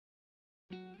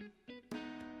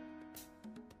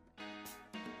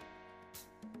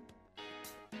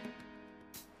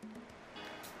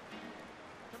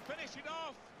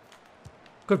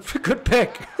Good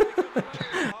pick.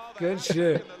 Good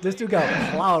shit. This dude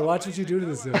got plowed. Watch what you do to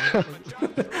this dude.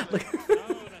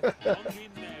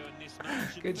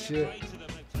 Good shit.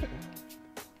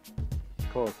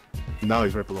 Cool. Now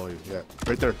he's right below you. Yeah.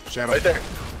 Right there. Shadow. Right there.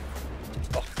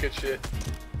 Oh, good shit.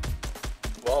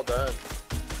 Well done.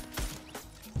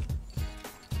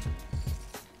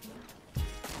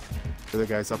 The other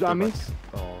guy's up He's there. on me.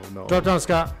 Oh no. Drop down,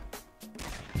 Scott.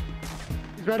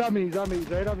 He's right on me. He's on me. He's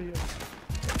right on me.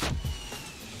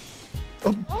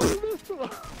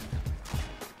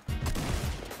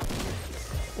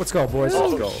 Let's go, boys. Oh,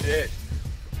 Let's go. shit.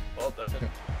 Well done.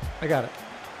 I got it.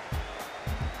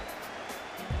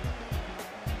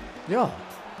 Yo.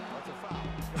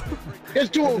 Let's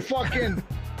do a fucking.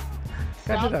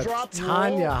 I did a drop,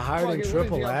 Tanya roll. Harding Fucking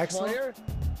triple what is he, a axle. player?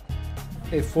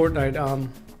 Hey, Fortnite, when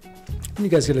you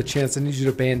guys get a chance, I need you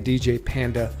to ban DJ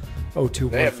Panda They have no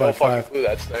 02155. fucking clue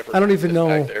that sniper. I don't even is know.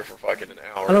 Back there for fucking an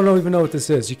hour. I don't even know what this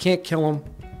is. You can't kill him.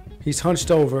 He's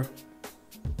hunched over.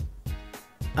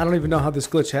 I don't even know how this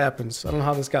glitch happens. I don't know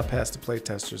how this got past the play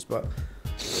testers, but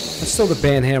let's throw the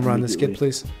ban hammer on this kid,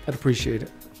 please. I'd appreciate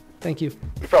it. Thank you.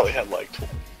 We probably had like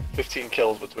 15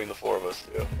 kills between the four of us,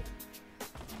 too.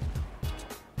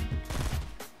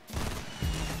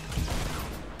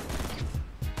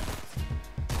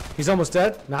 He's almost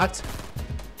dead. Knocked.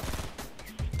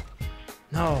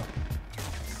 No.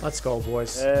 Let's go,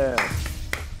 boys. Yeah.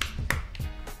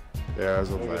 Yeah, there's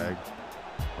a lag.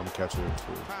 I'm catching it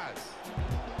too.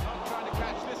 Not trying to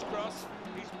catch this cross.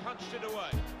 He's punched it away.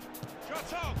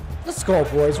 Shot on. Let's go,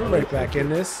 boys. We're right back in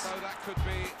this. So that could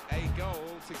be a goal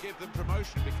to give them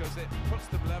promotion because it puts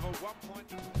them level 1 point.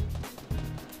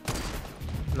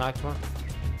 Knocked one.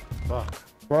 Fuck.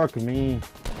 Fuck me.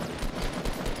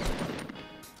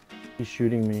 He's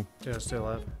shooting me. Yeah, stay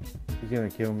alive. He's gonna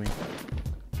kill me.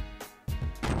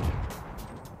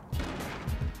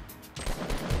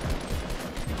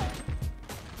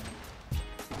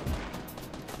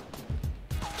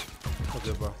 Oh,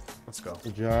 good, bro. Let's go.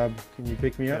 Good job. Can you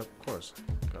pick me Yeah, up? of course.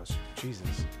 Gosh,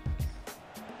 Jesus.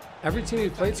 Every team we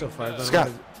played so far, has Scott.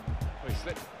 been He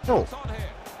slipped. Oh, It's on here.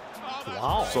 Oh, that's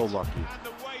Wow. great. so lucky. And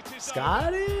the wait is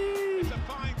Scotty. over. It's a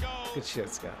fine goal. Good shit,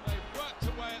 Scott. They've worked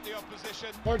away at the opposition.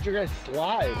 Aren't you guys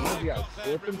slide? Now You got got their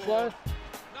slip and reward.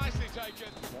 slide? Nicely taken.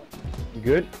 You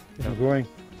good? I'm going.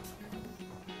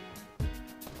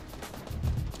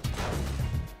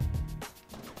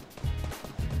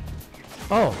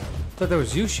 Oh, I thought that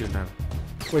was you shooting him.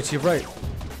 Wait, to your right.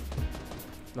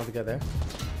 Another guy there.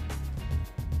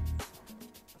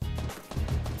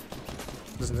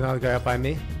 There's another guy up by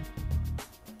me.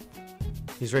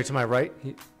 He's right to my right.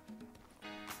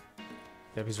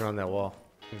 Yep, he's around that wall.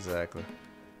 Exactly.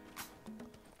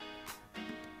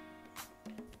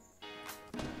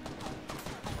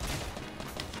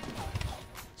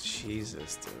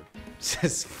 Jesus, dude.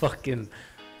 Just fucking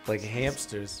like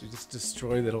hamsters. You just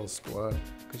destroy that whole squad.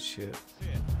 Good shit.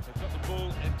 They've got the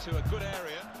ball into a good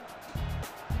area.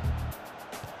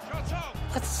 Shot on.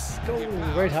 Let's go.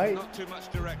 Power, Right height. Not too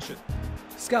much direction.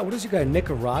 Scott, what is your guy,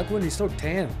 Nicaraguan? He's so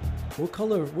tan. What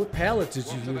color, what palette did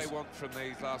you What do use? they want from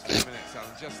these last few minutes, Alan?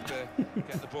 Just to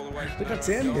get the ball away from Look how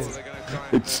their tan own he goal, is. or they're going to try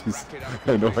and It's wrap it up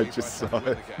I know, I completely just by saw trying to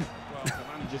win it. the game.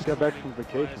 You just got back from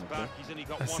vacation. Okay?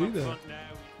 I see that.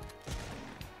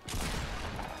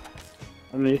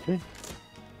 Underneath me?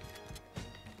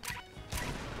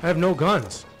 I have no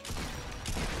guns.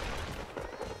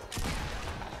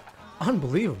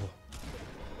 Unbelievable.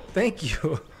 Thank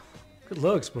you. Good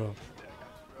looks, bro.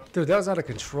 Dude, that was out of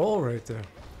control right there.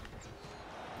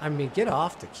 I mean, get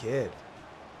off the kid.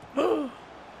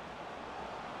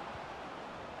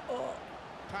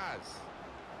 Paz.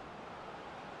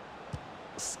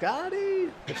 Scotty?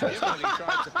 He tried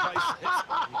to place it.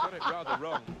 He got it rather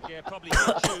wrong. Yeah, probably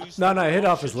choose. No, I hit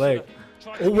off his leg.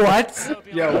 What?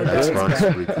 Yo, I just want to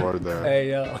record that.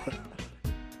 Hey, yo.